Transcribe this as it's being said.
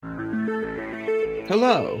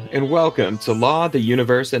Hello, and welcome to Law, the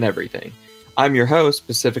Universe, and Everything. I'm your host,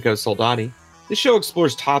 Pacifico Soldati. This show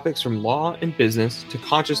explores topics from law and business to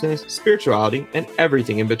consciousness, spirituality, and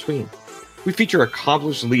everything in between. We feature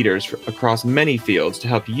accomplished leaders across many fields to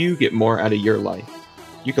help you get more out of your life.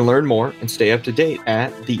 You can learn more and stay up to date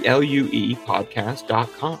at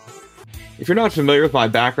theluepodcast.com. If you're not familiar with my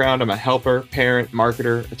background, I'm a helper, parent,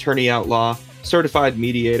 marketer, attorney outlaw, certified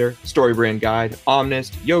mediator, story brand guide,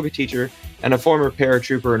 omnist, yoga teacher, and a former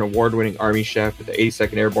paratrooper and award-winning Army chef with the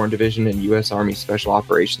 82nd Airborne Division and U.S. Army Special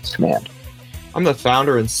Operations Command. I'm the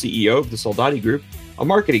founder and CEO of the Soldati Group, a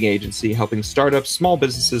marketing agency helping startups, small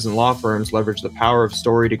businesses, and law firms leverage the power of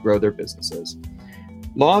story to grow their businesses.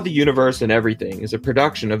 Law, the Universe, and Everything is a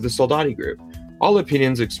production of the Soldati Group. All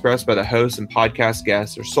opinions expressed by the hosts and podcast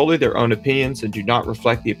guests are solely their own opinions and do not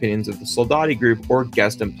reflect the opinions of the Soldati Group or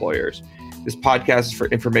guest employers. This podcast is for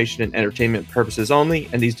information and entertainment purposes only,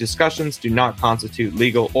 and these discussions do not constitute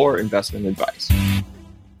legal or investment advice.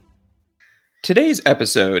 Today's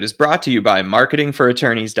episode is brought to you by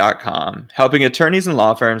marketingforattorneys.com, helping attorneys and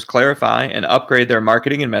law firms clarify and upgrade their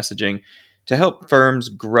marketing and messaging to help firms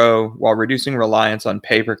grow while reducing reliance on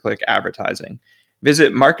pay-per-click advertising.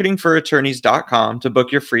 Visit marketingforattorneys.com to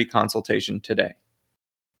book your free consultation today.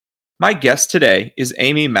 My guest today is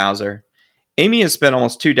Amy Mauser. Amy has spent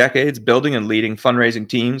almost 2 decades building and leading fundraising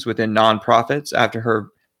teams within nonprofits after her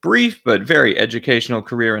brief but very educational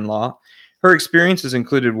career in law. Her experiences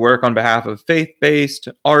included work on behalf of faith-based,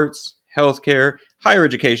 arts, healthcare, higher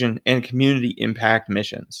education, and community impact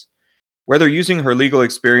missions. Whether using her legal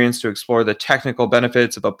experience to explore the technical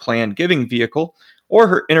benefits of a planned giving vehicle or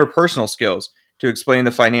her interpersonal skills to explain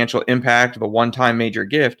the financial impact of a one-time major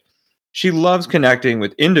gift, she loves connecting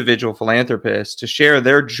with individual philanthropists to share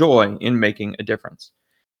their joy in making a difference.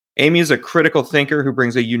 Amy is a critical thinker who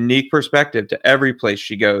brings a unique perspective to every place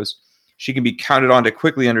she goes. She can be counted on to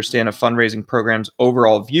quickly understand a fundraising program's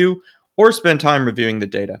overall view or spend time reviewing the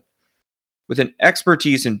data. With an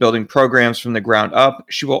expertise in building programs from the ground up,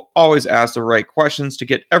 she will always ask the right questions to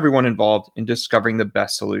get everyone involved in discovering the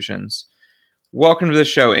best solutions. Welcome to the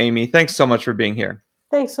show, Amy. Thanks so much for being here.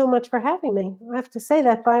 Thanks so much for having me. I have to say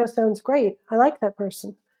that bio sounds great. I like that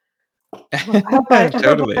person. I hope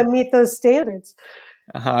I meet those standards.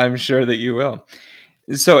 I'm sure that you will.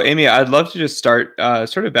 So, Amy, I'd love to just start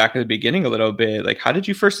sort of back at the beginning a little bit. Like, how did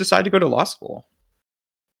you first decide to go to law school?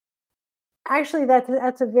 Actually,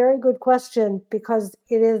 that's a very good question because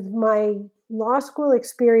it is my law school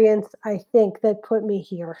experience, I think, that put me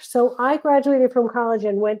here. So I graduated from college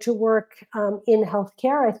and went to work in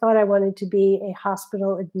healthcare. I thought I wanted to be a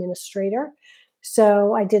hospital administrator.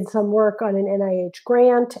 So I did some work on an NIH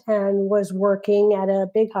grant and was working at a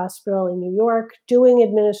big hospital in New York doing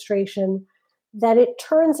administration that it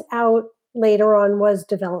turns out later on was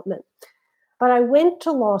development. But I went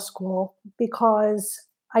to law school because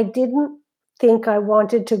I didn't think I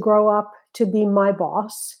wanted to grow up to be my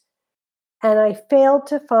boss. And I failed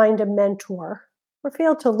to find a mentor, or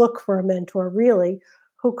failed to look for a mentor, really,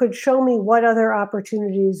 who could show me what other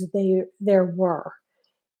opportunities there were.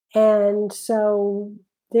 And so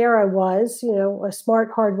there I was, a smart,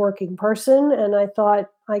 hardworking person. And I thought,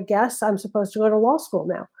 I guess I'm supposed to go to law school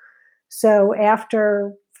now. So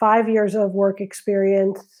after 5 years of work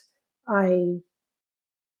experience, I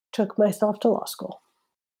took myself to law school.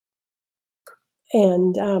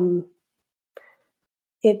 And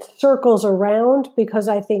it circles around because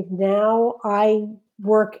I think now I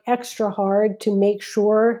work extra hard to make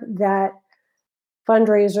sure that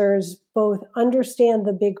fundraisers both understand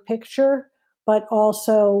the big picture, but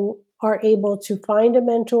also are able to find a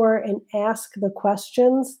mentor and ask the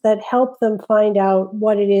questions that help them find out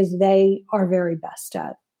what it is they are very best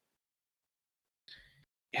at.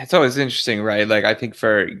 It's always interesting, right? Like, I think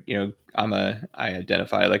I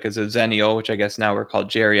identify like as a Zennial, which I guess now we're called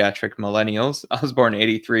geriatric millennials. I was born in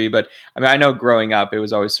 83, but I mean, I know growing up, it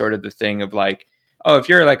was always sort of the thing of like, oh, if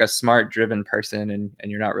you're like a smart, driven person and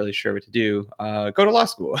you're not really sure what to do, go to law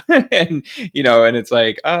school. And it's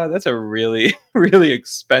like, that's a really, really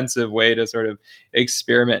expensive way to sort of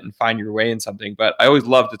experiment and find your way in something. But I always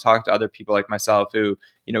love to talk to other people like myself who,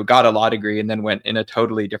 got a law degree and then went in a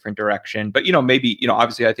totally different direction. But, maybe,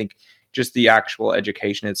 obviously I think just the actual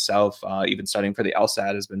education itself, even studying for the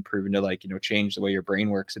LSAT has been proven to change the way your brain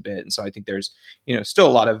works a bit. And so I think there's, still a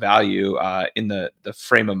lot of value in the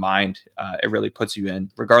frame of mind it really puts you in,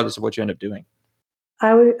 regardless of what you end up doing.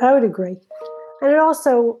 I would agree. And it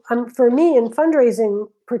also, for me in fundraising,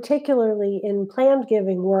 particularly in planned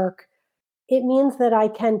giving work, it means that I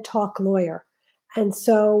can talk lawyer. And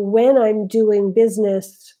so when I'm doing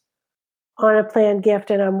business on a planned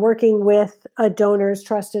gift and I'm working with a donor's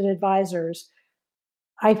trusted advisors,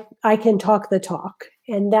 I can talk the talk,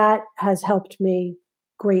 and that has helped me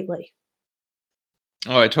greatly.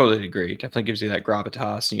 Oh, I totally agree. Definitely gives you that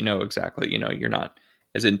gravitas. You know exactly, you're not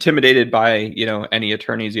as intimidated by, any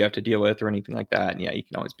attorneys you have to deal with or anything like that. And yeah, you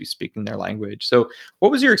can always be speaking their language. So,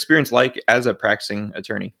 what was your experience like as a practicing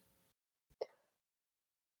attorney?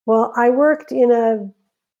 Well, I worked in a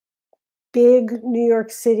big New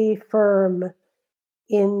York City firm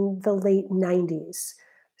in the late 90s.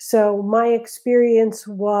 So my experience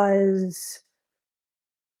was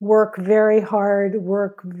work very hard,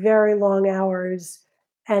 work very long hours,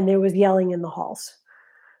 and there was yelling in the halls.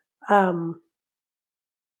 Um,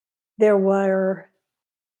 there were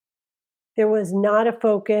there was not a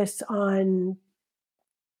focus on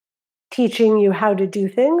teaching you how to do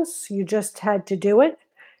things. You just had to do it.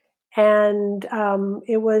 And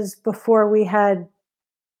it was before we had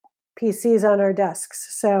PCs on our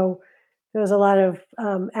desks. So there was a lot of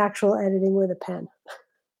actual editing with a pen.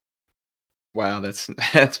 Wow, that's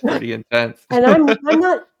that's pretty intense. And I'm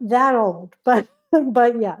not that old, but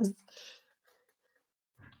but yes.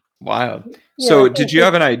 Wild. Yeah, I So, think did you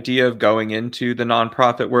have an idea of going into the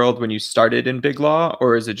nonprofit world when you started in big law,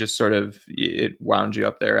 or is it just sort of it wound you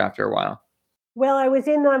up there after a while? well, I was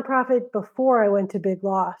in nonprofit before I went to big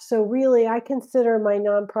law. So really I consider my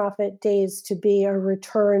nonprofit days to be a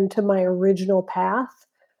return to my original path,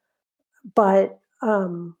 but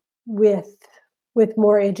with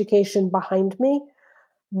more education behind me.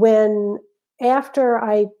 When after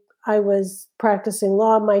I was practicing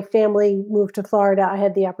law, my family moved to Florida. I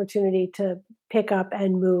had the opportunity to pick up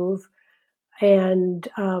and move, and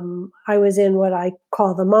I was in what I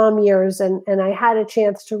call the mom years, and I had a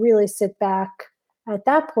chance to really sit back at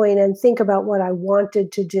that point and think about what I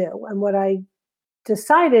wanted to do. And what I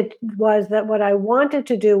decided was that what I wanted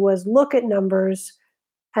to do was look at numbers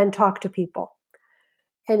and talk to people.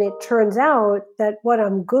 And it turns out that what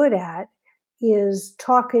I'm good at is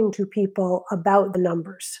talking to people about the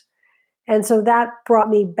numbers. And so that brought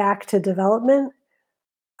me back to development.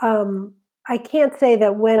 um, I can't say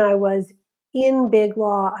that when I was in big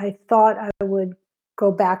law, I thought I would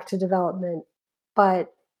go back to development,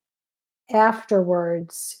 but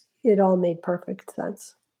afterwards, it all made perfect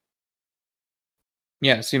sense.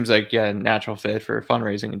 Yeah, it seems like yeah, a natural fit for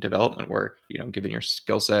fundraising and development work, given your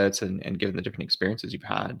skill sets and given the different experiences you've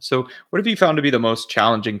had. So, what have you found to be the most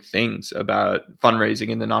challenging things about fundraising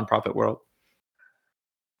in the nonprofit world?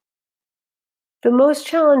 The most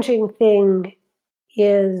challenging thing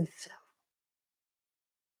is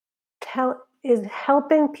is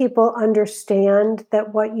helping people understand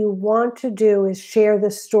that what you want to do is share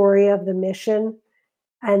the story of the mission,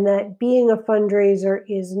 and that being a fundraiser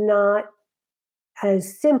is not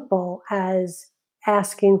as simple as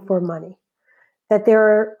asking for money, that there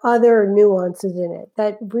are other nuances in it,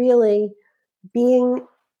 that really being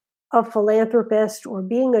a philanthropist or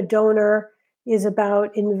being a donor is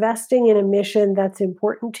about investing in a mission that's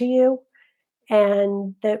important to you,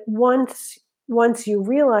 and that once you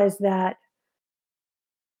realize that,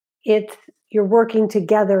 it's you're working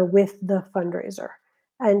together with the fundraiser.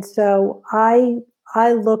 And so I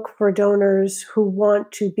look for donors who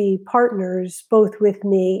want to be partners both with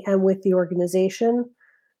me and with the organization,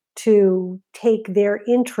 to take their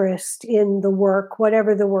interest in the work,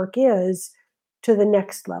 whatever the work is, to the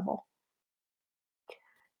next level.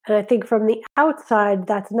 And I think from the outside,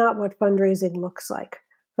 that's not what fundraising looks like.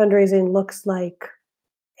 Fundraising looks like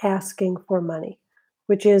asking for money,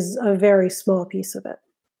 which is a very small piece of it.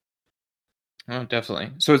 Oh,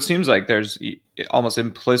 definitely. So it seems like there's almost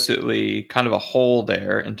implicitly kind of a hole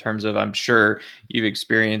there in terms of I'm sure you've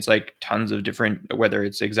experienced like tons of different, whether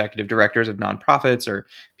it's executive directors of nonprofits or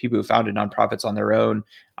people who founded nonprofits on their own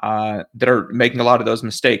that are making a lot of those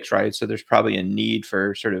mistakes, right? So there's probably a need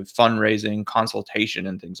for sort of fundraising, consultation,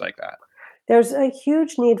 and things like that. There's a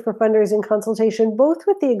huge need for fundraising consultation, both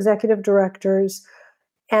with the executive directors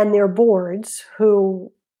and their boards,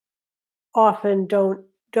 who often don't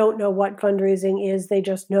know what fundraising is. They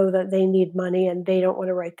just know that they need money and they don't want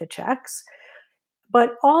to write the checks.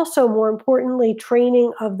 But also, more importantly,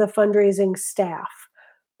 training of the fundraising staff,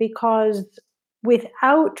 because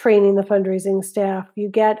without training the fundraising staff, you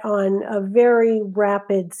get on a very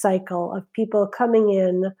rapid cycle of people coming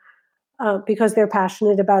in because they're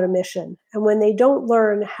passionate about a mission. And when they don't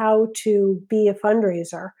learn how to be a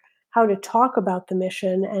fundraiser, how to talk about the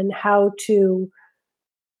mission, and how to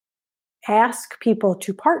ask people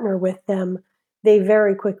to partner with them, they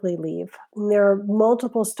very quickly leave. And there are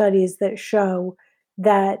multiple studies that show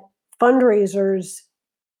that fundraisers,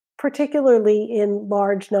 particularly in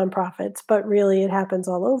large nonprofits, but really it happens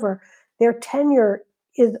all over, their tenure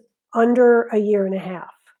is under a year and a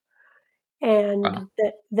half. Wow.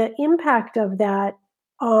 And the impact of that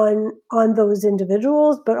on those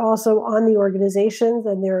individuals, but also on the organizations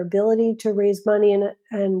and their ability to raise money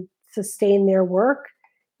and sustain their work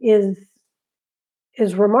is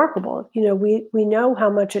is remarkable. We know how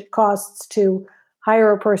much it costs to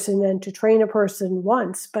hire a person and to train a person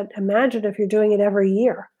once, but imagine if you're doing it every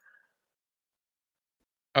year.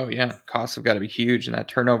 Oh yeah, costs have got to be huge, and that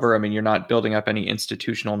turnover. I mean, you're not building up any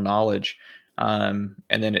institutional knowledge, and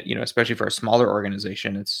then especially for a smaller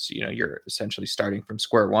organization, it's you're essentially starting from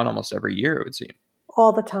square one almost every year. It would seem.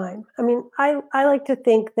 All the time. I mean, I like to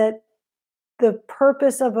think that the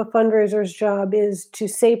purpose of a fundraiser's job is to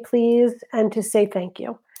say please and to say thank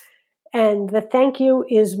you. And the thank you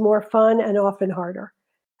is more fun and often harder.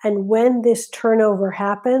 And when this turnover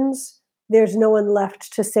happens, there's no one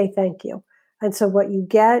left to say thank you. And so what you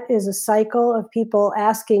get is a cycle of people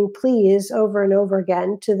asking please over and over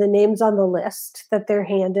again to the names on the list that they're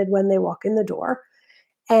handed when they walk in the door.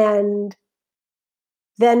 And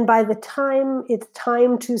then by the time it's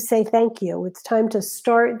time to say thank you, it's time to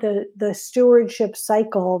start the stewardship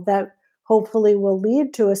cycle that hopefully will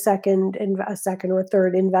lead to a second or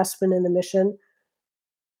third investment in the mission.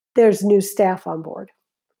 There's new staff on board,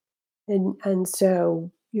 and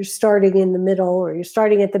so you're starting in the middle or you're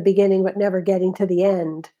starting at the beginning, but never getting to the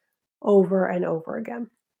end over and over again.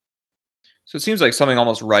 So it seems like something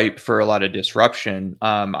almost ripe for a lot of disruption.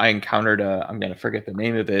 I encountered I'm going to forget the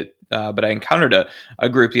name of it, but I encountered a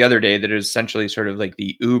group the other day that is essentially sort of like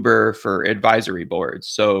the Uber for advisory boards.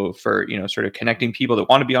 So for, sort of connecting people that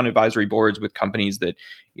want to be on advisory boards with companies that,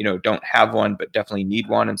 don't have one, but definitely need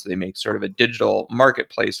one. And so they make sort of a digital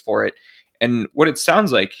marketplace for it. And what it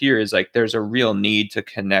sounds like here is like there's a real need to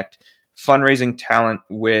connect fundraising talent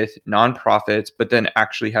with nonprofits, but then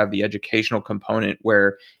actually have the educational component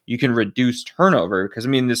where you can reduce turnover. Because I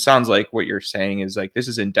mean, this sounds like what you're saying is like this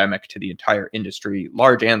is endemic to the entire industry,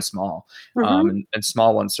 large and small, Hmm. and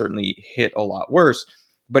small ones certainly hit a lot worse.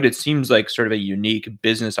 But it seems like sort of a unique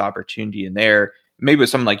business opportunity in there. Maybe with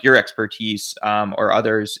someone like your expertise or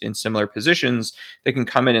others in similar positions, they can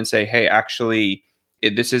come in and say, "Hey, actually,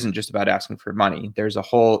 this isn't just about asking for money. There's a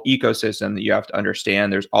whole ecosystem that you have to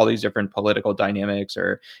understand. There's all these different political dynamics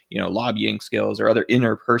or, lobbying skills or other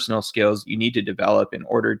interpersonal skills you need to develop in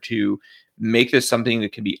order to make this something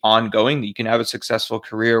that can be ongoing, that you can have a successful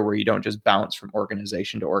career where you don't just bounce from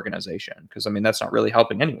organization to organization. Because I mean, that's not really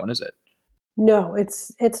helping anyone, is it? No,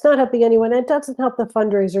 it's not helping anyone. It doesn't help the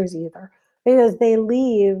fundraisers either because they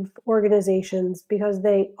leave organizations because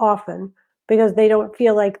they don't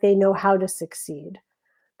feel like they know how to succeed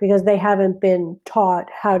because they haven't been taught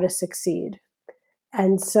how to succeed.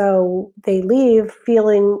 And so they leave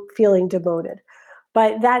feeling demoted.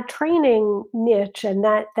 But that training niche and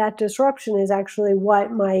that disruption is actually what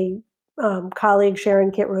my colleague Sharon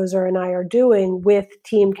Kitroser and I are doing with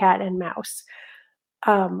Team Cat and Mouse,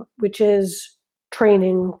 which is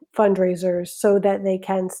training fundraisers so that they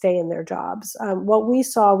can stay in their jobs. What we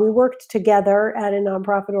saw, we worked together at a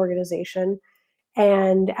nonprofit organization,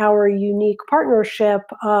 and our unique partnership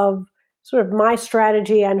of sort of my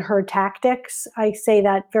strategy and her tactics. I say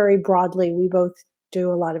that very broadly. We both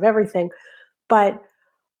do a lot of everything, but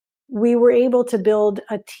we were able to build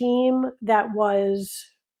a team that was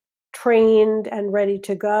trained and ready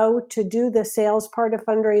to go to do the sales part of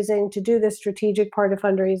fundraising, to do the strategic part of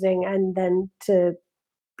fundraising, and then to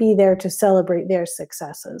be there to celebrate their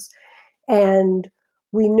successes. And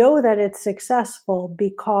we know that it's successful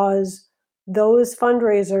because those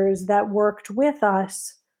fundraisers that worked with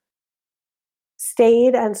us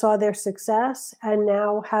stayed and saw their success and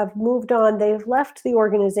now have moved on. They've left the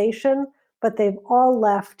organization, but they've all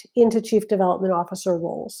left into chief development officer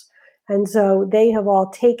roles. And so they have all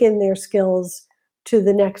taken their skills to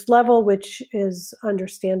the next level, which is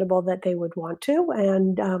understandable that they would want to.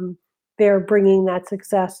 And they're bringing that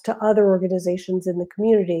success to other organizations in the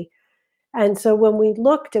community. And so when we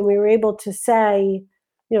looked and we were able to say,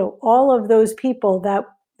 all of those people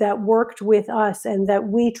that worked with us and that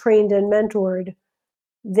we trained and mentored,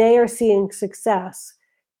 they are seeing success.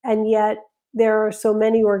 And yet there are so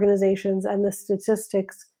many organizations and the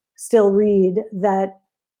statistics still read that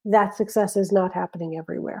that success is not happening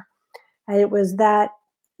everywhere. And it was that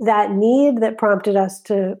need that prompted us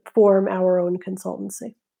to form our own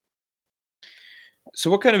consultancy. So,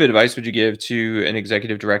 what kind of advice would you give to an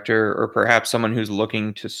executive director or perhaps someone who's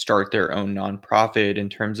looking to start their own nonprofit in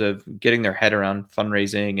terms of getting their head around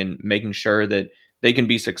fundraising and making sure that they can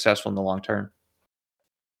be successful in the long term?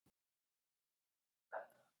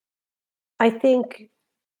 I think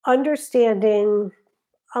understanding,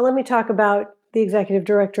 let me talk about the executive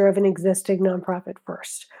director of an existing nonprofit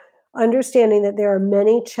first. understanding that there are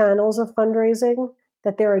many channels of fundraising,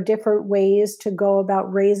 that there are different ways to go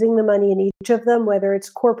about raising the money in each of them, whether it's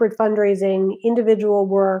corporate fundraising, individual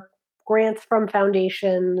work, grants from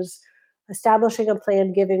foundations, establishing a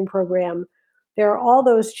planned giving program. There are all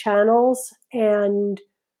those channels, and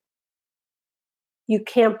you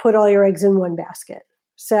can't put all your eggs in one basket.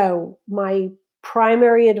 So, my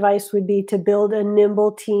primary advice would be to build a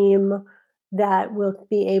nimble team that will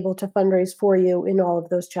be able to fundraise for you in all of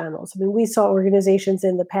those channels. I mean, we saw organizations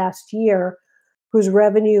in the past year whose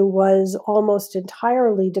revenue was almost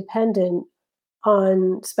entirely dependent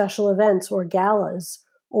on special events or galas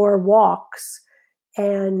or walks,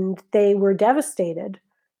 and they were devastated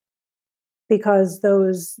because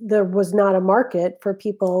there was not a market for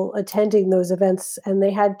people attending those events, and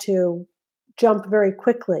they had to jump very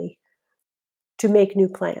quickly to make new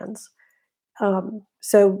plans.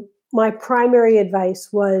 So my primary advice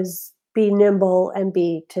was be nimble and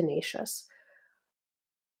be tenacious.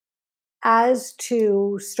 As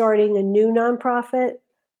to starting a new nonprofit,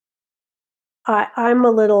 I'm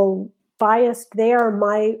a little biased there.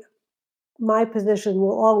 My position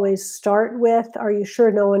will always start with, are you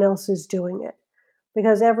sure no one else is doing it?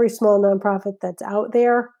 Because every small nonprofit that's out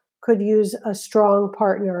there could use a strong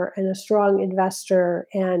partner and a strong investor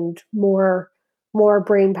and more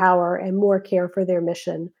brain power and more care for their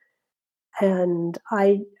mission. And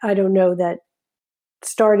I don't know that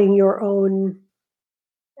starting your own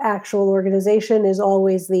actual organization is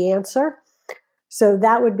always the answer. So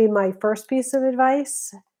that would be my first piece of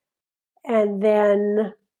advice. And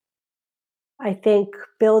then I think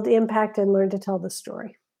build impact and learn to tell the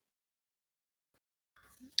story.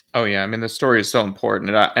 Oh yeah, I mean the story is so important,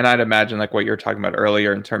 and I'd imagine like what you were talking about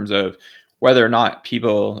earlier in terms of whether or not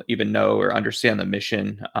people even know or understand the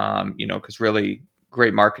mission. Because really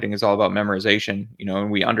great marketing is all about memorization.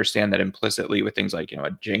 And we understand that implicitly with things like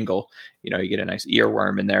a jingle. You get a nice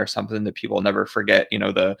earworm in there, something that people never forget.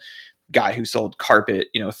 The guy who sold carpet,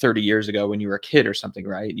 30 years ago when you were a kid or something,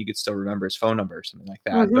 right? You could still remember his phone number or something like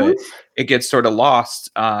that. Mhm. But it gets sort of lost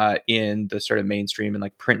in the sort of mainstream and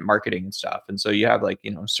like print marketing and stuff. And so you have like,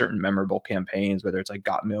 certain memorable campaigns, whether it's like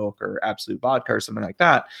Got Milk or Absolute Vodka or something like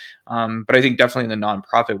that. But I think definitely in the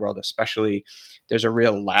nonprofit world, especially, there's a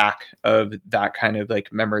real lack of that kind of like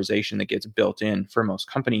memorization that gets built in for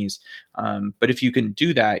most companies. But if you can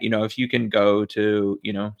do that, if you can go to,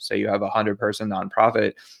 say you have 100-person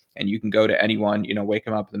nonprofit, and you can go to anyone, wake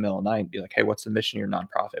them up in the middle of the night and be like, hey, what's the mission of your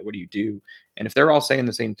nonprofit? What do you do? And if they're all saying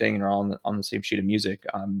the same thing and are all on the same sheet of music,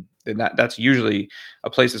 then that's usually a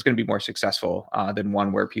place that's going to be more successful than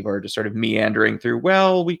one where people are just sort of meandering through,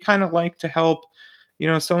 well, we kind of like to help,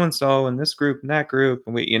 so and so and this group and that group.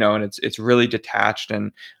 And and it's really detached.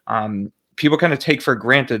 And people kind of take for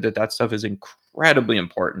granted that stuff is incredibly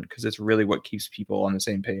important because it's really what keeps people on the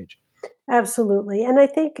same page. Absolutely. And I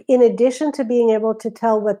think in addition to being able to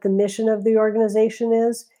tell what the mission of the organization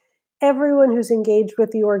is, everyone who's engaged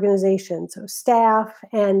with the organization, so staff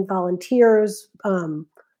and volunteers,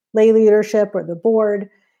 lay leadership or the board,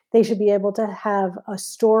 they should be able to have a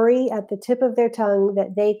story at the tip of their tongue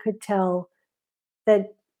that they could tell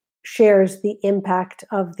that shares the impact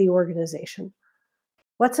of the organization.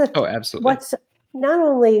 What's a Oh, absolutely. what's not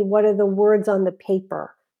only what are the words on the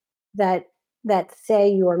paper that that say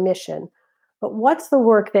your mission, but what's the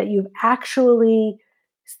work that you've actually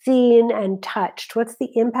seen and touched? What's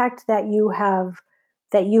the impact that you have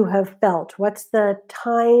felt? What's the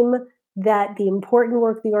time that the important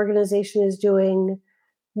work the organization is doing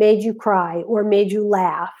made you cry or made you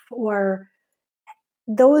laugh? Or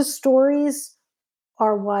those stories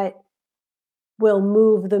are what will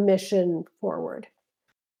move the mission forward.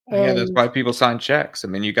 Yeah, that's And why people sign checks. I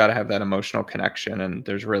mean, you got to have that emotional connection, and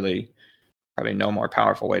there's really probably no more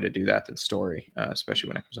powerful way to do that than story, especially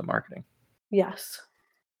when it comes to marketing. yes.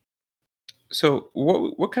 So,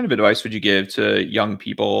 what kind of advice would you give to young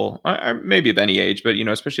people, or maybe of any age, but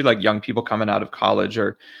especially like young people coming out of college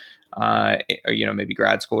or maybe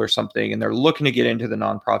grad school or something, and they're looking to get into the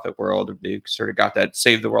nonprofit world. They've sort of got that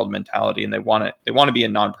save the world mentality, and they want to be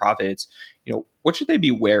in nonprofits. What should they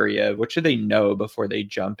be wary of? What should they know before they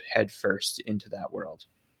jump headfirst into that world?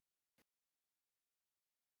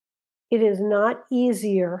 It is not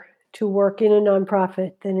easier to work in a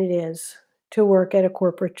nonprofit than it is to work at a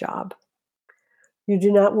corporate job. You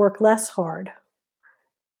do not work less hard.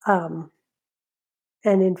 Um,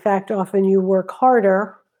 and in fact, often you work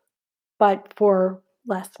harder, but for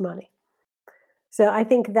less money. So I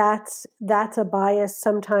think that's a bias.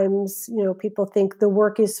 Sometimes, people think the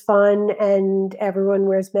work is fun and everyone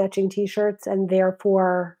wears matching t-shirts and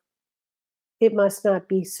therefore it must not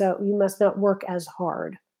be so. You must not work as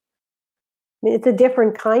hard. mean, it's a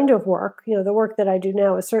different kind of work. The work that I do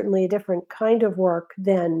now is certainly a different kind of work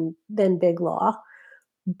than big law,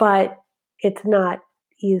 but it's not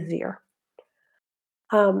easier.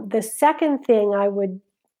 The second thing I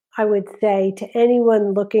would say to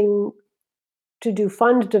anyone looking to do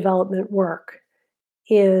fund development work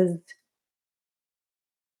is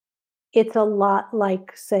it's a lot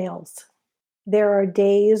like sales. There are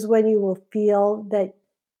days when you will feel that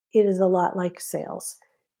it is a lot like sales.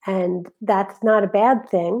 And that's not a bad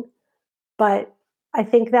thing, but I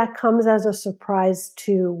think that comes as a surprise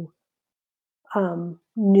to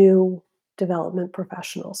new development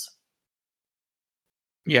professionals.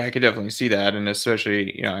 Yeah, I could definitely see that, and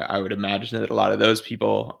especially, I would imagine that a lot of those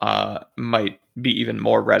people might be even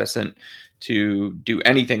more reticent to do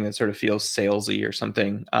anything that sort of feels salesy or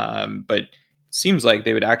something. But it seems like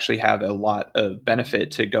they would actually have a lot of benefit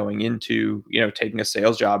to going into, taking a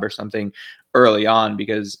sales job or something early on,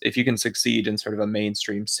 because if you can succeed in sort of a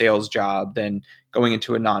mainstream sales job, then going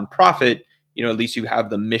into a nonprofit, at least you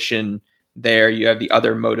have the mission there. You have the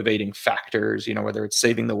other motivating factors, whether it's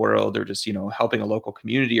saving the world or just, helping a local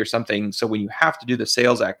community or something. So when you have to do the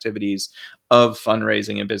sales activities of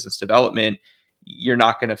fundraising and business development, you're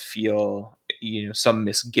not going to feel, some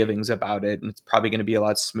misgivings about it. And it's probably going to be a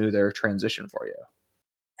lot smoother transition for you.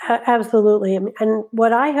 Absolutely. And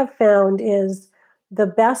what I have found is the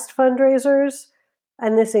best fundraisers,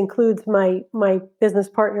 and this includes my business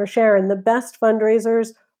partner Sharon, the best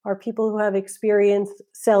fundraisers are people who have experience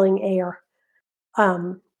selling air.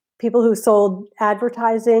 Um, People who sold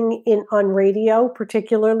advertising in on radio,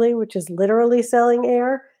 particularly, which is literally selling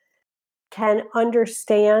air, can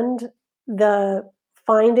understand the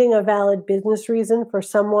finding a valid business reason for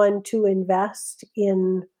someone to invest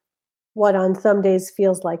in what on some days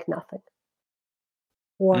feels like nothing,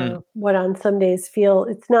 Mm, or what on some days feel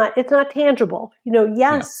it's not tangible. yeah.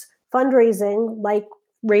 Yes, fundraising like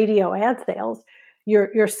radio ad sales,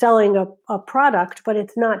 you're selling a product, but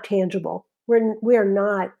it's not tangible. We're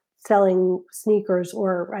not selling sneakers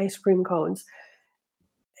or ice cream cones.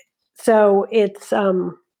 So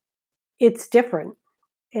it's different,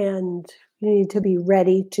 and you need to be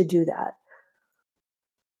ready to do that.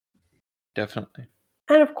 Definitely.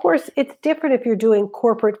 And of course, it's different if you're doing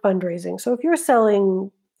corporate fundraising. So if you're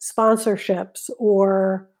selling sponsorships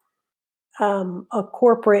or a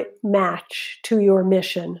corporate match to your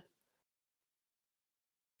mission,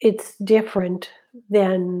 it's different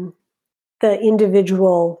than the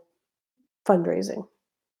individual fundraising.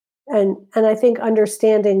 And I think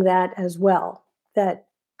understanding that as well, that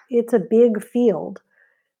it's a big field.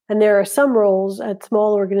 And there are some roles at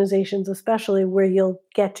small organizations, especially, where you'll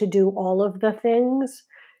get to do all of the things.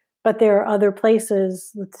 But there are other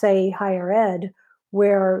places, let's say higher ed,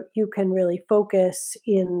 where you can really focus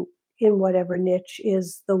in whatever niche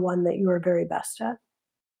is the one that you are very best at.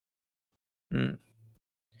 Mm.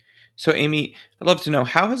 So, Amy, I'd love to know,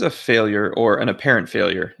 how has a failure or an apparent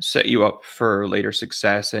failure set you up for later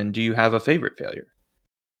success? And do you have a favorite failure?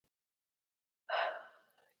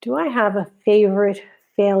 Do I have a favorite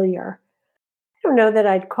failure? I don't know that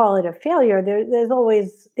I'd call it a failure.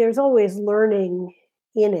 There's always learning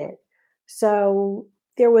in it. So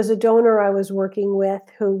there was a donor I was working with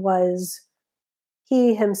who was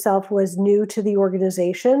he himself was new to the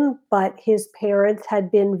organization, but his parents had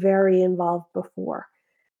been very involved before.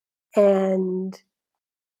 And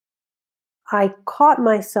I caught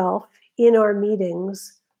myself in our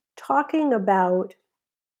meetings talking about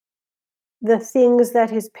the things that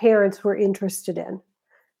his parents were interested in.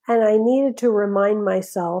 And I needed to remind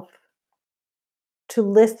myself to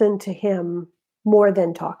listen to him more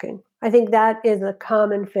than talking. I think that is a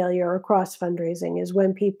common failure across fundraising, is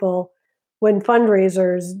when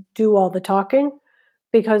fundraisers do all the talking,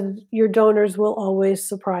 because your donors will always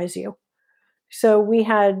surprise you. So we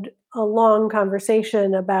had a long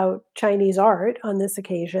conversation about Chinese art on this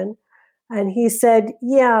occasion. And he said,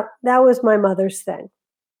 "Yeah, that was my mother's thing."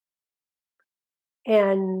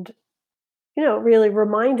 And, really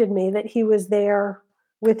reminded me that he was there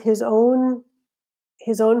with his own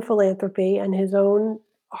philanthropy and his own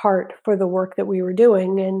heart for the work that we were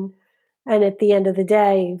doing. And at the end of the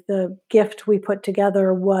day, the gift we put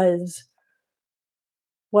together was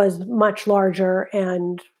much larger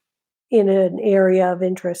and in an area of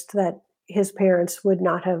interest that his parents would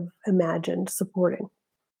not have imagined supporting.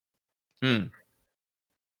 Hmm.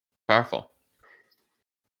 Powerful.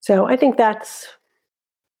 So I think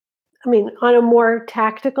on a more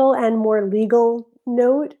tactical and more legal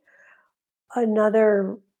note,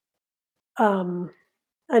 another um,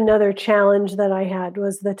 another challenge that I had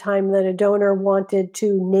was the time that a donor wanted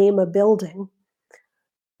to name a building,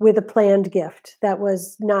 with a planned gift that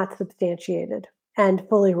was not substantiated and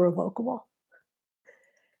fully revocable.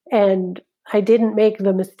 And I didn't make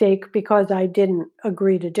the mistake because I didn't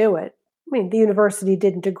agree to do it. I mean, the university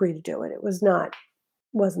didn't agree to do it. It was not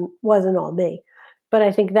wasn't all me. But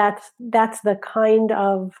I think that's the kind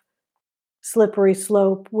of slippery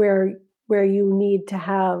slope where you need to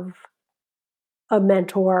have a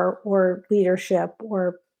mentor or leadership,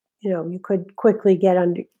 or you could quickly get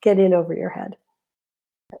in over your head.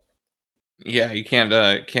 Yeah, you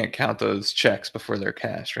can't count those checks before they're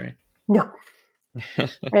cashed, right? No.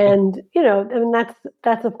 And I mean,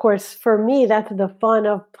 that's of course, for me, that's the fun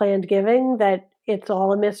of planned giving, that it's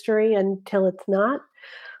all a mystery until it's not.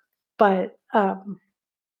 But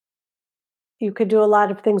you could do a lot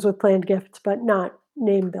of things with planned gifts, but not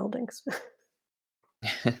name buildings.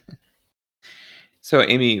 So,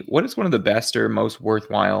 Amy, what is one of the best or most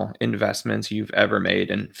worthwhile investments you've ever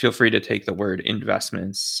made? And feel free to take the word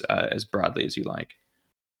investments as broadly as you like.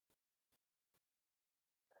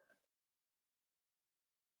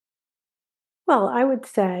 Well, I would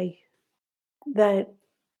say that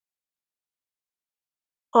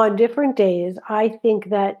on different days, I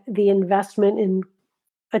think that the investment in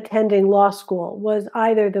attending law school was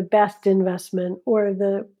either the best investment or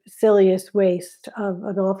the silliest waste of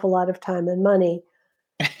an awful lot of time and money.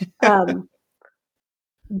 Um,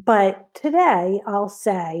 but today, I'll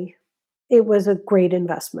say it was a great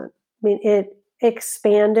investment. I mean, it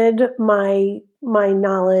expanded my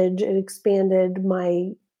knowledge, it expanded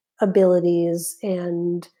my abilities,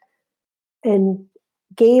 and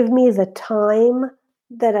gave me the time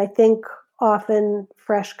that I think often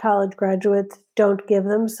fresh college graduates don't give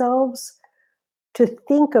themselves to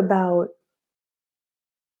think about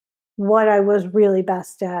what I was really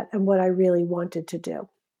best at and what I really wanted to do.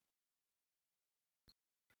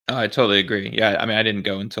 Oh, I totally agree. Yeah, I mean, I didn't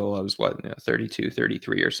go until I was 32,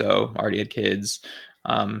 33 or so. Already had kids,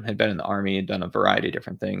 had been in the army, had done a variety of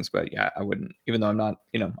different things. But yeah, I wouldn't, even though I'm not,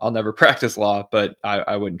 I'll never practice law, but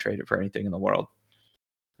I wouldn't trade it for anything in the world.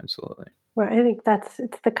 Absolutely. Well, I think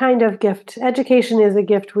it's the kind of gift. Education is a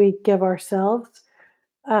gift we give ourselves,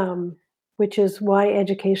 um, which is why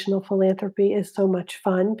educational philanthropy is so much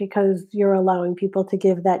fun, because you're allowing people to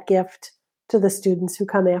give that gift to the students who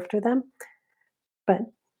come after them. But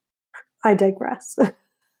I digress.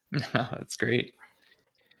 That's great.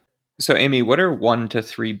 So, Amy, what are 1 to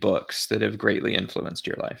 3 books that have greatly influenced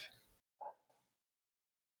your life?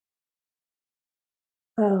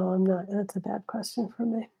 Oh, I'm not. That's a bad question for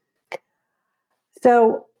me.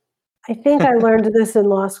 So I think I learned this in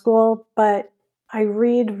law school, but I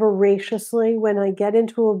read voraciously. When I get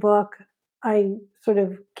into a book, I sort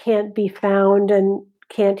of can't be found and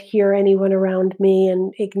can't hear anyone around me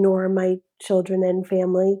and ignore my children and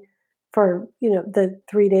family for, the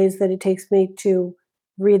 3 days that it takes me to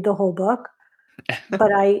read the whole book.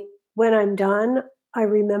 But when I'm done, I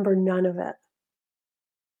remember none of it.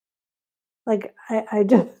 Like I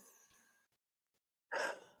just,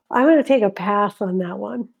 I'm going to take a pass on that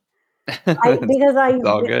one. It's Because it's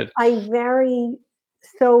all good. I vary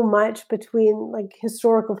so much between, like,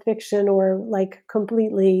 historical fiction or, like,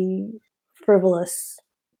 completely frivolous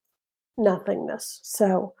nothingness.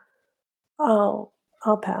 So I'll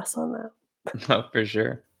pass on that. No, for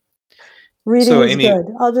sure. Reading So, is Amy,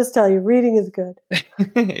 good. I'll just tell you, reading is good.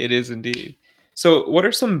 it is indeed. So, what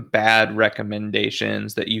are some bad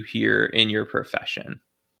recommendations that you hear in your profession?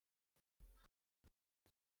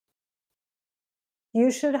 You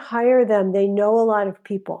should hire them. They know a lot of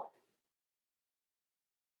people.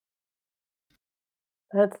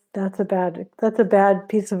 That's a bad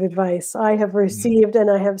piece of advice I have Mhm. received and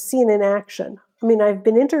I have seen in action. I mean, I've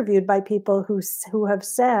been interviewed by people who have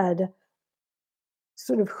said,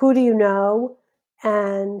 sort of, who do you know,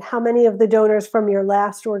 and how many of the donors from your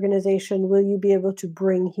last organization will you be able to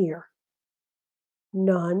bring here?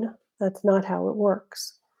 None. That's not how it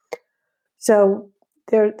works. So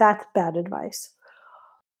that's bad advice.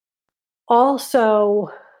 Also,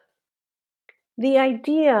 the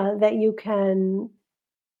idea that you can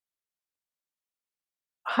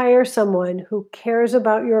hire someone who cares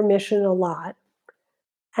about your mission a lot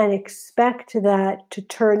and expect that to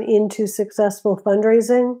turn into successful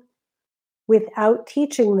fundraising without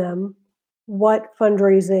teaching them what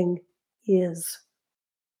fundraising is.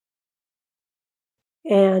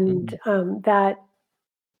 And Mhm. that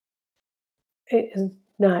is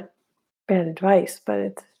not bad advice, but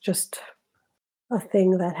it's just a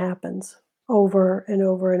thing that happens over and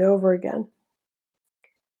over and over again.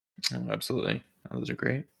 Oh, absolutely. Oh, those are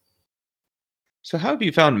great. So, how have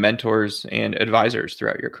you found mentors and advisors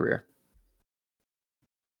throughout your career?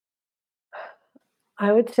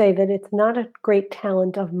 I would say that it's not a great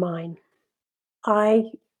talent of mine. I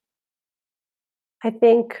I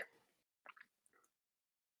think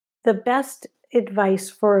the best advice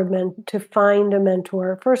for to find a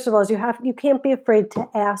mentor, first of all, is you can't be afraid to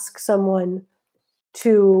ask someone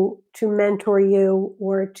to mentor you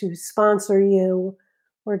or to sponsor you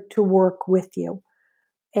or to work with you.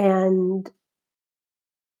 And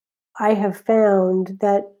I have found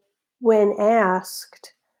that when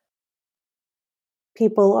asked,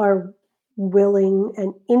 people are willing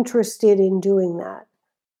and interested in doing that.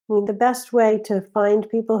 I mean, the best way to find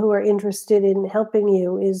people who are interested in helping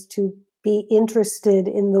you is to be interested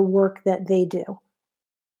in the work that they do.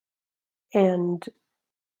 And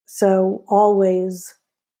so always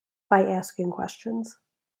by asking questions.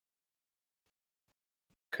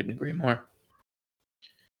 Couldn't agree more.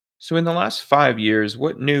 So, in the last 5 years,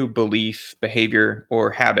 what new belief, behavior,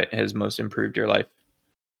 or habit has most improved your life?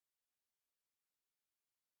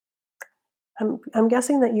 I'm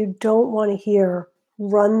guessing that you don't want to hear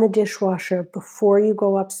run the dishwasher before you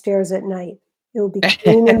go upstairs at night. It will be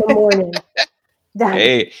clean in the morning. That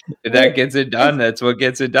Hey, if that gets it done, just that's what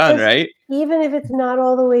gets it done, just right? even if it's not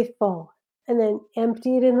all the way full, and then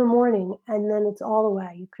empty it in the morning, and then it's all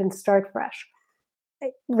away. You can start fresh.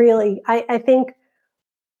 Really, I think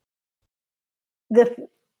the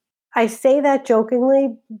I say that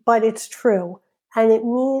jokingly, but it's true. And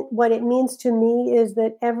what it means to me is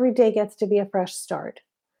that every day gets to be a fresh start.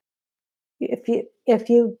 If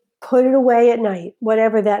you put it away at night,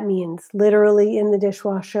 whatever that means, literally in the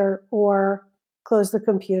dishwasher or close the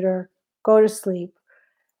computer, go to sleep.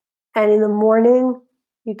 And in the morning,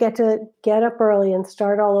 you get to get up early and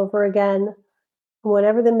start all over again.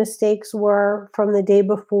 Whatever the mistakes were from the day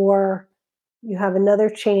before, you have another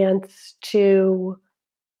chance to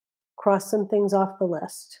cross some things off the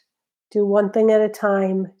list. Do one thing at a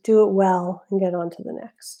time, do it well, and get on to the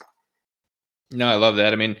next. No, I love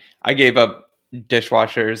that. I mean, I gave up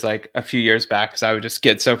dishwashers like a few years back because I would just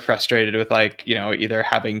get so frustrated with like, either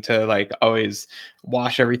having to like always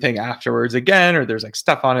wash everything afterwards again or there's like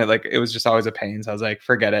stuff on it. Like it was just always a pain. So I was like,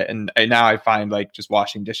 forget it. And now I find like just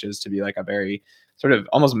washing dishes to be like a very sort of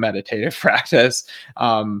almost meditative practice.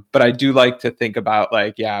 But I do like to think about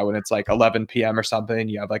like, yeah, when it's like 11 p.m. or something,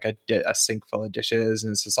 you have like a sink full of dishes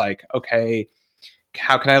and it's just like, okay,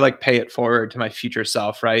 how can I like pay it forward to my future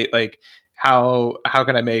self, right? Like how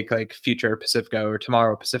can I make like future Pacifico or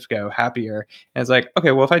tomorrow Pacifico happier? And it's like,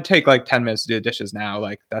 okay, well if I take like 10 minutes to do the dishes now,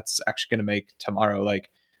 like that's actually gonna make tomorrow like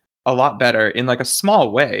a lot better in like a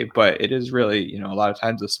small way, but it is really, a lot of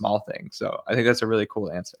times a small thing. So I think that's a really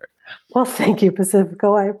cool answer. Well, thank you,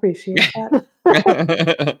 Pacifico. I appreciate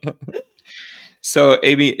that. So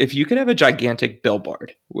Amy, if you could have a gigantic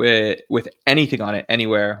billboard with anything on it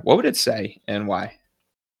anywhere, what would it say and why?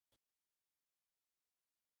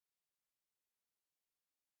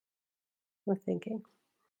 We're thinking.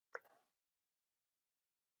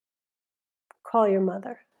 Call your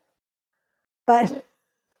mother. But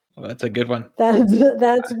Well, that's a good one.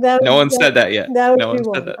 No one said that yet. that would No be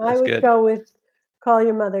one said one. that. I That's would good. go with call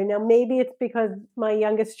your mother. Now, maybe it's because my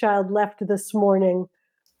youngest child left this morning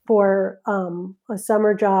for a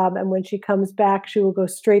summer job, and when she comes back, she will go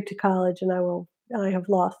straight to college, and I have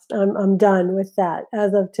lost. I'm done with that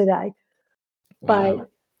as of today. But Wow.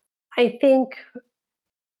 I think,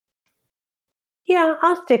 yeah,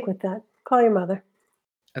 I'll stick with that. Call your mother.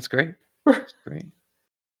 That's great. That's great.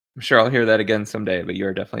 I'm sure I'll hear that again someday, but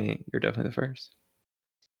you're definitely the first.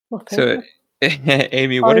 Well, thank So, you.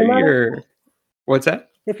 Amy, Call what are your mother. what's that?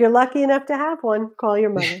 If you're lucky enough to have one, call your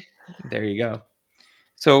mother. There you go.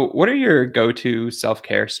 So, what are your go-to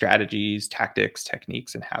self-care strategies, tactics,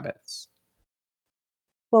 techniques, and habits?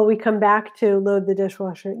 Well, we come back to load the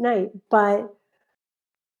dishwasher at night, but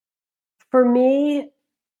for me,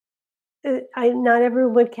 not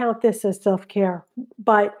everyone would count this as self-care,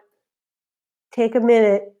 but take a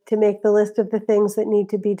minute to make the list of the things that need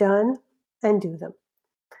to be done and do them.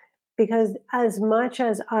 Because as much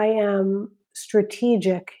as I am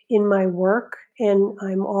strategic in my work and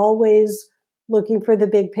I'm always looking for the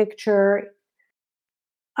big picture,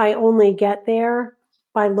 I only get there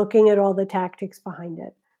by looking at all the tactics behind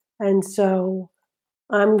it. And so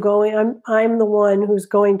I'm the one who's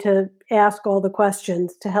going to ask all the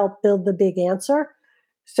questions to help build the big answer.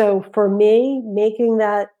 So for me, making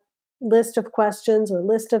that list of questions or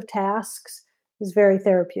list of tasks is very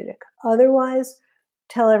therapeutic. Otherwise,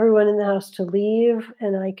 tell everyone in the house to leave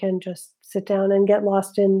and I can just sit down and get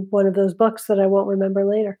lost in one of those books that I won't remember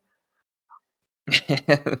later.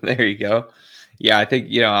 There you go. Yeah, I think,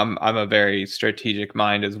 I'm a very strategic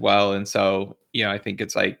mind as well. And so, I think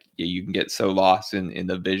it's like you can get so lost in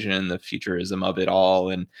the vision, the futurism of it all,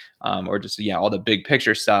 and or just all the big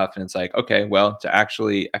picture stuff. And it's like, okay, well, to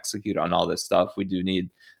actually execute on all this stuff, we do need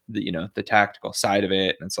the tactical side of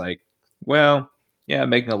it. And it's like, well, yeah,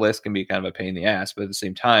 making a list can be kind of a pain in the ass, but at the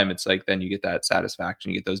same time, it's like then you get that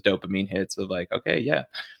satisfaction, you get those dopamine hits of like, okay, yeah,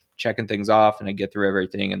 checking things off and I get through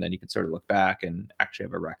everything, and then you can sort of look back and actually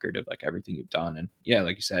have a record of like everything you've done. And yeah,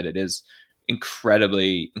 like you said, it is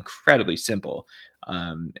incredibly simple.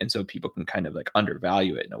 And so people can kind of like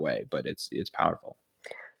undervalue it in a way, but it's powerful.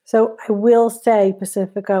 So I will say,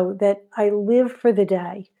 Pacifico, that I live for the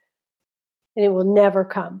day, and it will never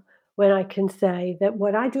come when I can say that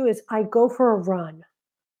what I do is I go for a run.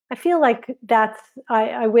 I feel like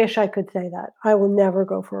I wish I could say that. I will never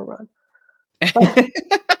go for a run. But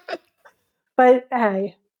but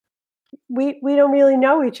hey, we don't really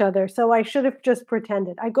know each other, so I should have just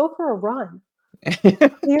pretended. I go for a run.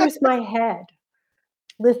 Clears my head.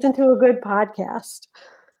 Listen to a good podcast.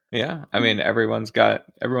 Yeah, I mean everyone's got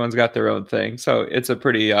their own thing. So it's a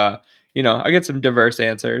pretty I get some diverse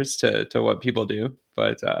answers to what people do,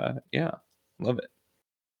 but yeah, love it.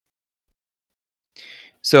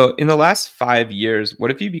 So in the last 5 years,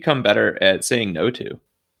 what have you become better at saying no to?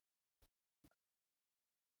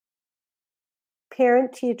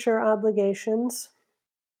 Parent-teacher obligations.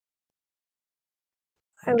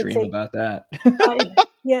 I would Dream say, about that. I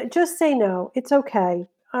yeah, just say no. It's okay.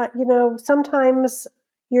 Sometimes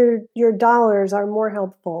your dollars are more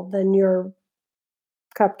helpful than your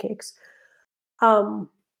cupcakes. Um,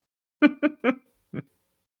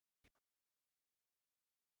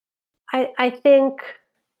 I think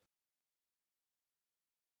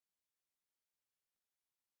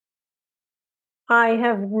I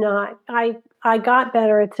have not. I got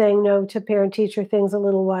better at saying no to parent-teacher things a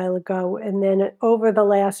little while ago, and then over the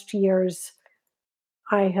last years,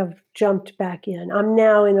 I have jumped back in. I'm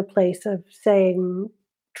now in a place of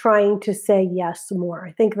trying to say yes more.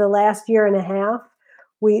 I think the last year and a half,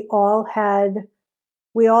 we all had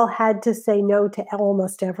we all had to say no to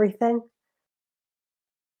almost everything,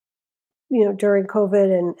 during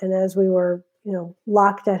COVID and as we were,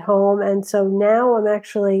 locked at home. And so now I'm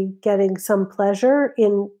actually getting some pleasure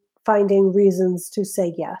in finding reasons to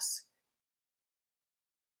say yes.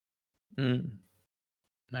 Mm,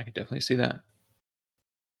 I could definitely see that.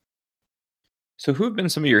 So who have been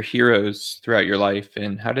some of your heroes throughout your life,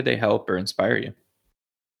 and how did they help or inspire you?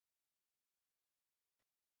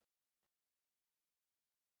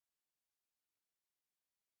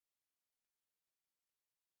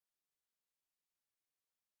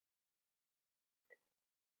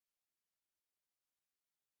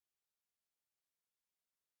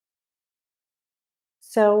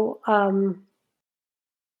 So,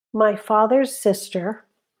 my father's sister,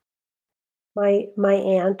 my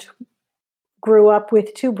aunt, grew up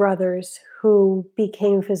with two brothers who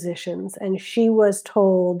became physicians, and she was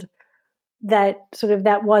told that sort of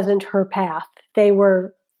that wasn't her path. They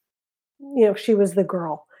were, she was the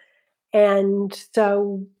girl. And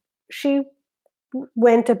so she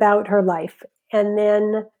went about her life. And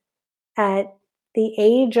then at the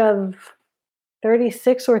age of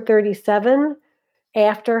 36 or 37,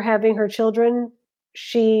 after having her children,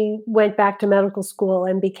 she went back to medical school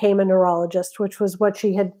and became a neurologist, which was what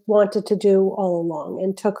she had wanted to do all along,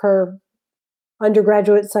 and took her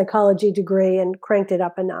undergraduate psychology degree and cranked it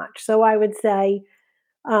up a notch. So I would say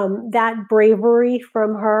that bravery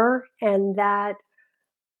from her and that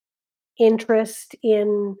interest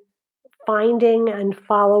in finding and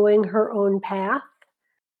following her own path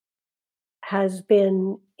has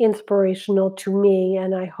been inspirational to me,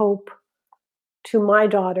 and I hope to my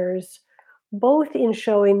daughters, both in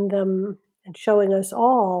showing them and showing us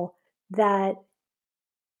all that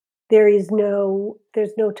there's no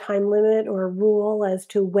time limit or rule as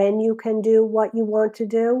to when you can do what you want to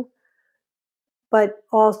do, but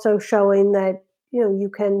also showing that you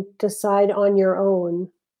can decide on your own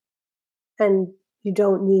and you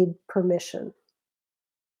don't need permission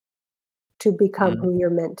to become Mm, who you're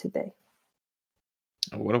meant to be.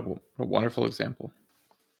 what a wonderful example.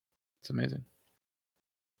 It's amazing.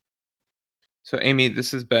 So, Amy,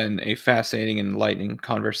 this has been a fascinating and enlightening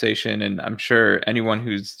conversation, and I'm sure anyone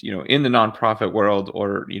who's in the nonprofit world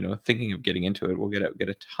or thinking of getting into it will get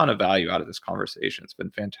a ton of value out of this conversation. It's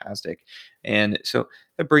been fantastic, and so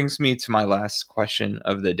that brings me to my last question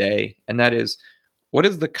of the day, and that is, what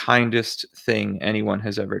is the kindest thing anyone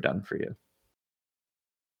has ever done for you?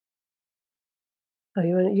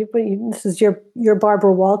 Oh, this is your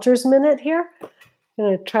Barbara Walters minute here.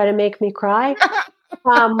 Gonna try to make me cry.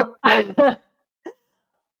 Um,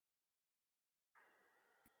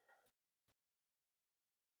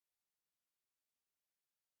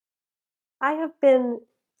 I have been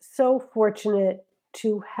so fortunate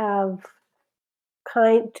to have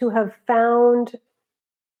found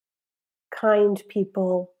kind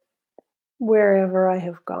people wherever I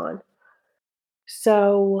have gone.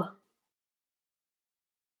 So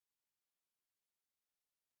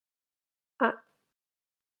I,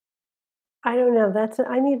 I don't know.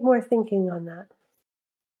 I need more thinking on that.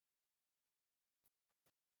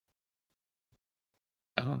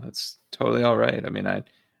 Oh, that's totally all right. I mean, I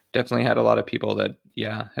definitely had a lot of people that,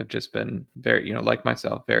 yeah, have just been very, like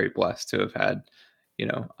myself, very blessed to have had,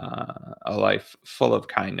 a life full of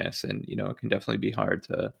kindness. And, it can definitely be hard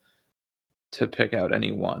to pick out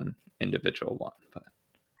any one individual one, but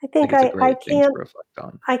I I think think it's a I great thing to can't reflect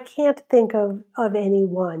on. I can't think of any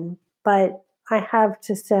one, but I have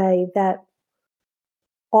to say that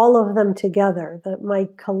all of them together, that my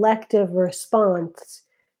collective response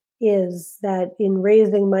is that in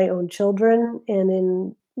raising my own children and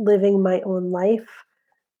in living my own life,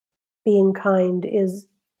 being kind is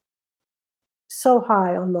so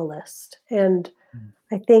high on the list. And Mm.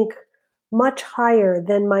 I think much higher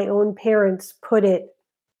than my own parents put it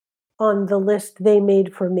on the list they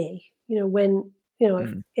made for me.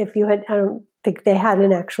 Mm. If you had, I don't think they had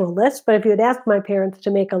an actual list, but if you had asked my parents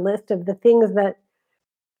to make a list of the things that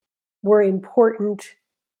were important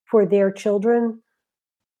for their children,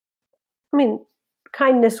 I mean,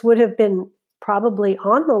 kindness would have been probably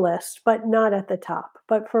on the list, but not at the top.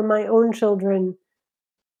 But for my own children,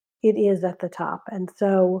 it is at the top. And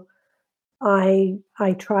so I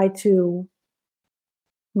try to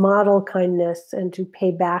model kindness and to pay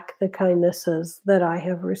back the kindnesses that I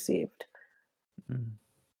have received. Mm.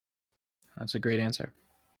 That's a great answer.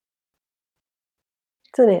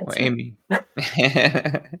 It's an Well, answer. Amy.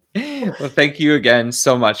 Well, thank you again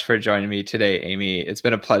so much for joining me today, Amy. It's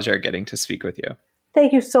been a pleasure getting to speak with you.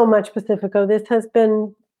 Thank you so much, Pacifico. This has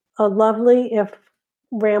been a lovely, if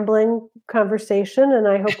rambling, conversation, and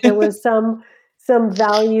I hope there was some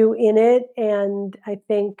value in it. And I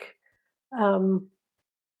think um,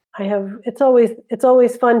 I have. It's always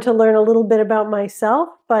fun to learn a little bit about myself,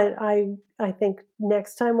 but I think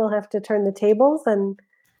next time we'll have to turn the tables and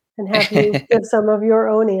have you give some of your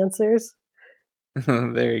own answers.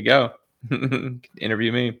 There you go.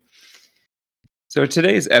 Interview me. So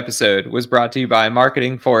today's episode was brought to you by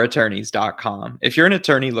marketingforattorneys.com. If you're an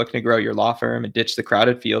attorney looking to grow your law firm and ditch the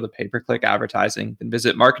crowded field of pay-per-click advertising, then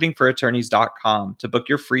visit marketingforattorneys.com to book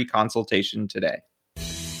your free consultation today.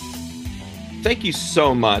 Thank you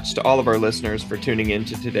so much to all of our listeners for tuning in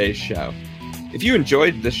to today's show. If you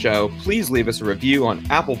enjoyed the show, please leave us a review on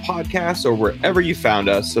Apple Podcasts or wherever you found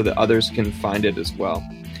us so that others can find it as well.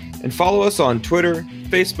 And follow us on Twitter,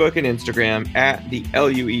 Facebook, and Instagram at the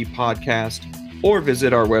LUE Podcast, or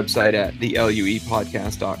visit our website at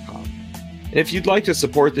theluepodcast.com. And if you'd like to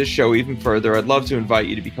support this show even further, I'd love to invite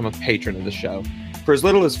you to become a patron of the show. For as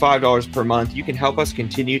little as $5 per month, you can help us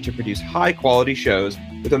continue to produce high-quality shows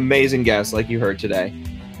with amazing guests like you heard today.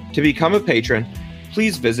 To become a patron,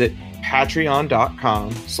 please visit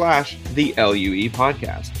patreon.com/the LUE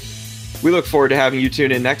Podcast. We look forward to having you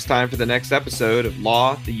tune in next time for the next episode of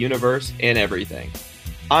Law, the Universe, and Everything.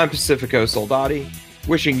 I'm Pacifico Soldati,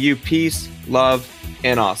 wishing you peace, love,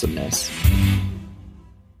 and awesomeness.